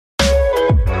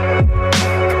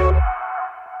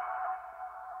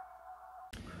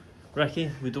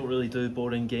Ricky, we don't really do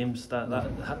boring games.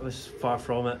 That was far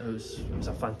from it. It was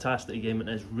a fantastic game, and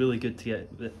it's really good to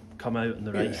get come out on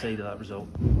the right side of that result.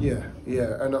 Yeah,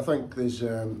 and I think there's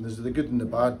the good and the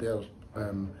bad there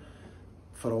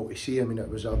for all to see. I mean, it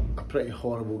was a pretty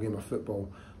horrible game of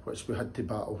football which we had to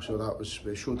battle. So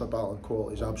we showed a battling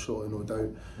qualities, absolutely no doubt.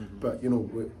 But you know,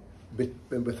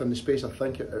 within the space, I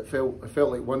think it felt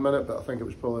like 1 minute, but I think it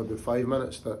was probably about 5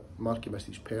 minutes that Marky missed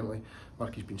his penalty.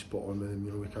 Marky's been spot on with him,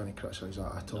 you know, we can't criticise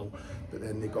that at all. But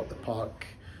then they got the park,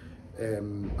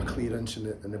 a clearance,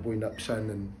 and the boy nips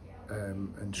in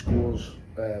and scores,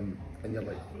 and you're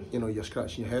like, you know, you're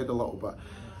scratching your head a little bit.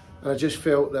 And I just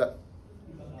felt that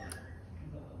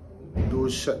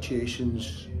those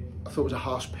situations, I thought it was a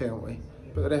harsh penalty,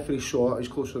 but the referee saw it, he's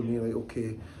closer to me, like,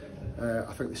 okay.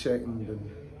 I think the second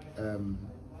and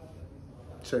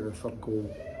third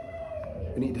goal,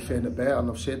 we need to defend it better, and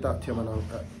I've said that to him, and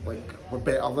like, we're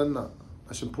better than that.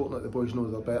 It's important that the boys know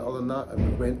they're better than that,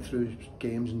 and we went through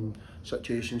games and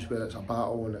situations where it's a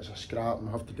battle and it's a scrap and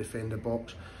we have to defend the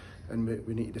box, and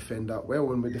we need to defend that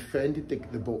well, and we defended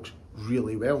the box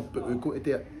really well, but we've got to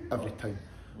do it every time.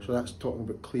 So that's talking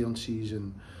about clearances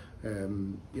and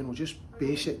you know, just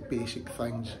basic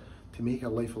things to make our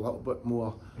life a little bit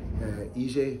more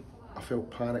easy. I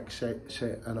felt panic set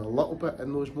in a little bit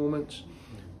in those moments.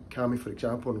 Cammy, for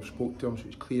example, and I spoke to him, so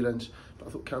his clearance, but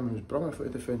I thought Cammy was brilliant. I thought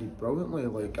he defended brilliantly,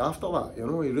 like, after that, you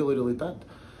know, he really did.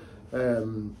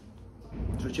 So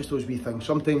it's just those wee things.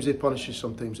 Sometimes they punish you,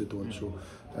 sometimes they don't. So,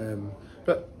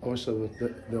 but obviously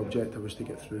the objective was to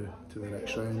get through to the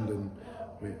next round, and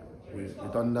we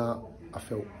done that. I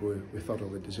felt we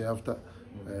thoroughly deserved it.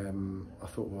 I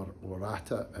thought we were at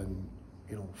it, and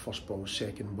you know, first balls,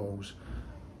 second balls,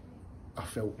 I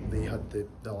felt they had the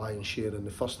lion's share in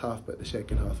the first half, but the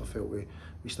second half I felt we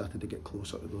started to get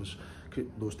closer to those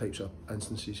types of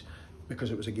instances, because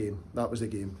it was a game. That was the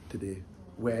game today.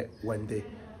 Wet, windy,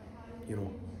 you know,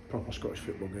 proper Scottish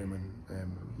football game,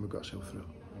 and we got ourselves through.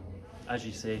 As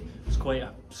you say, it was quite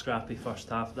a scrappy first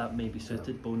half. That maybe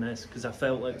suited Bowness, because I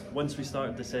felt like once we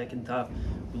started the second half,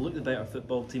 we looked the better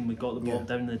football team. We got the ball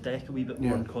down the deck a wee bit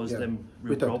more and caused them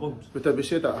real problems. We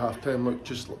said that at half time, look,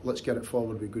 just let's get it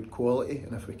forward with good quality,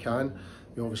 and if we can,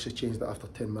 we obviously changed it after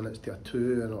 10 minutes to a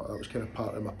 2, and that was kind of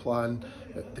part of my plan,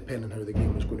 depending on how the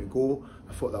game was going to go.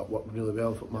 I thought that worked really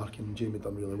well. I thought Mark and Jamie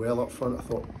done really well up front. I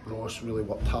thought Ross really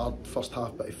worked hard first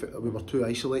half, but we were too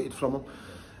isolated from him.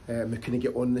 We couldn't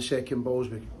get on the second balls.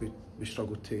 We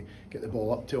struggled to get the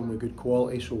ball up to him with good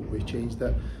quality, so we changed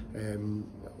it.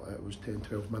 It was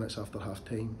 10-12 minutes after half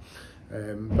time,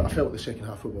 but I felt the second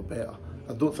half we were better.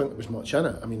 I don't think there was much in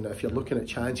it. I mean, if you're looking at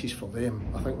chances for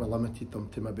them, I think we limited them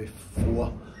to maybe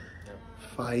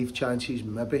 4-5 chances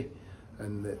maybe,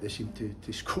 and they seemed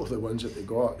to score the ones that they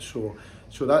got. So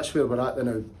that's where we're at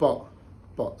now.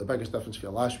 But the biggest difference for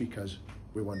last week is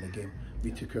we won the game.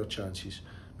 We took our chances,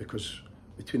 because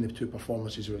between the two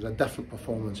performances, it was a different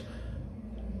performance,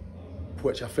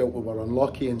 which I felt we were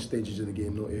unlucky in stages of the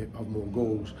game not to have more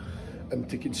goals, and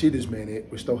to concede as many,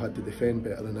 we still had to defend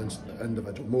better in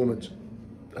individual moments,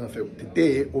 and I felt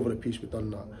today over a piece we've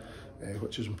done that,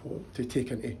 which is important to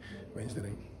take into Wednesday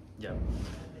night. Yeah,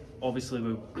 obviously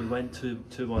we went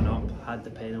 2-1 up, had the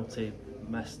penalty,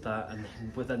 missed that, and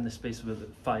within the space of about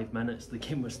 5 minutes the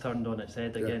game was turned on its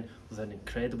head again, with an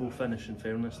incredible finish, in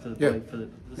fairness to the boy, for the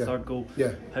third goal.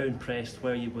 How impressed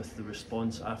were you with the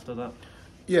response after that?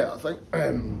 I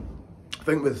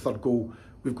think with the third goal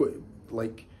we've got,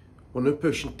 like, we're now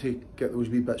pushing to get those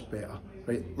wee bits better,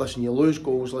 right? Listen, you lose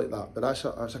goals like that, but that's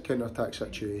a counter-attack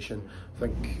situation. I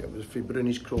think it was if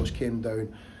Bruni's cross came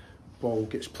down, ball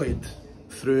gets played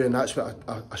through, and that's what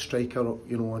a striker,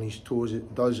 you know, on his toes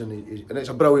it does, and it's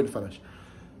a brilliant finish.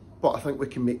 But I think we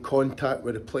can make contact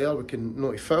with the player. We can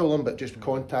not foul him, but just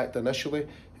contact initially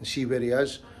and see where he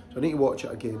is. So I need to watch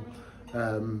it again.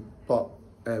 But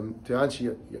to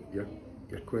answer your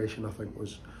question, I think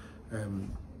was a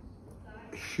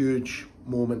huge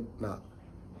moment.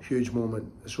 Huge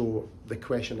moment. So the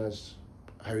question is,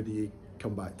 how do you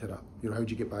come back to that? You know, how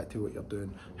do you get back to what you're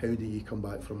doing? How do you come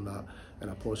back from that in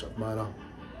a positive manner?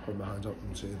 Hold my hands up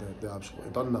and say they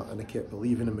absolutely done that, and they kept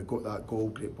believing, and we got that goal,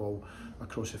 great ball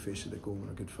across the face of the goal,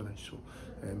 and a good finish. So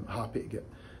happy to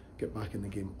get back in the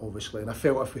game, obviously. And I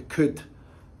felt if we could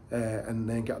and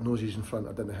then get our noses in front,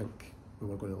 I didn't think we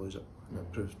were going to lose it, and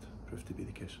it proved to be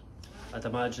the case. I'd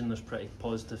imagine there's pretty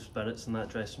positive spirits in that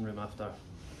dressing room after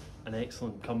an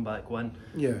excellent comeback win.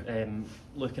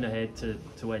 Looking ahead to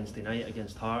Wednesday night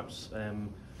against Hearts,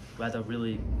 we had a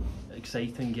really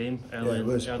exciting game early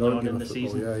on in the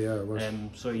season. It was.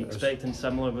 So are you expecting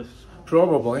similar with?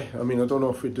 Probably. I mean, I don't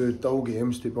know if we do dull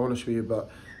games, to be honest with you,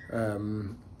 but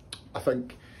I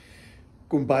think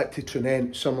going back to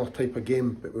Trinent, similar type of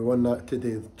game, but we won that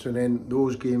today. Trinent,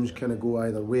 those games kind of go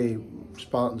either way.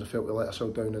 Spartans, I felt we let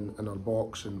ourselves down in our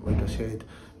box, and like I said,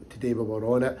 today we were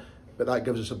on it, but that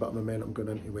gives us a bit of momentum going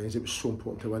into Wednesday. It was so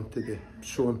important to win today,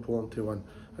 so important to win.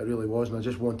 It really was, and I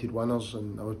just wanted winners,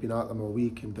 and I was been at them all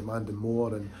week and demanding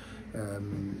more, and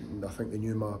I think they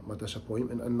knew my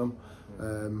disappointment in them,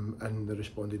 and they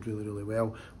responded really, really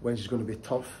well. Wednesday's going to be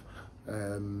tough.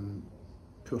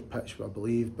 Poor pitch, I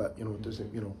believe, but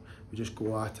we just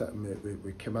go at it, and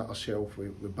we commit ourselves, we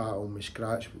battle and we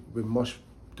scratch. We must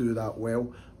do that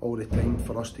well all the time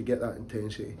for us to get that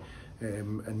intensity,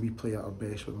 and we play at our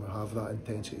best when we have that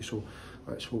intensity. So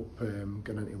let's hope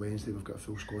going into Wednesday we've got a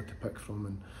full squad to pick from,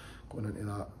 and going into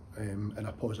that in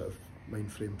a positive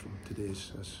mind frame from today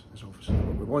is obviously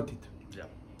what we wanted. Yeah.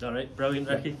 All right, brilliant,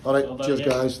 Ricky. All right, well done, cheers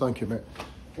again. guys, thank you mate.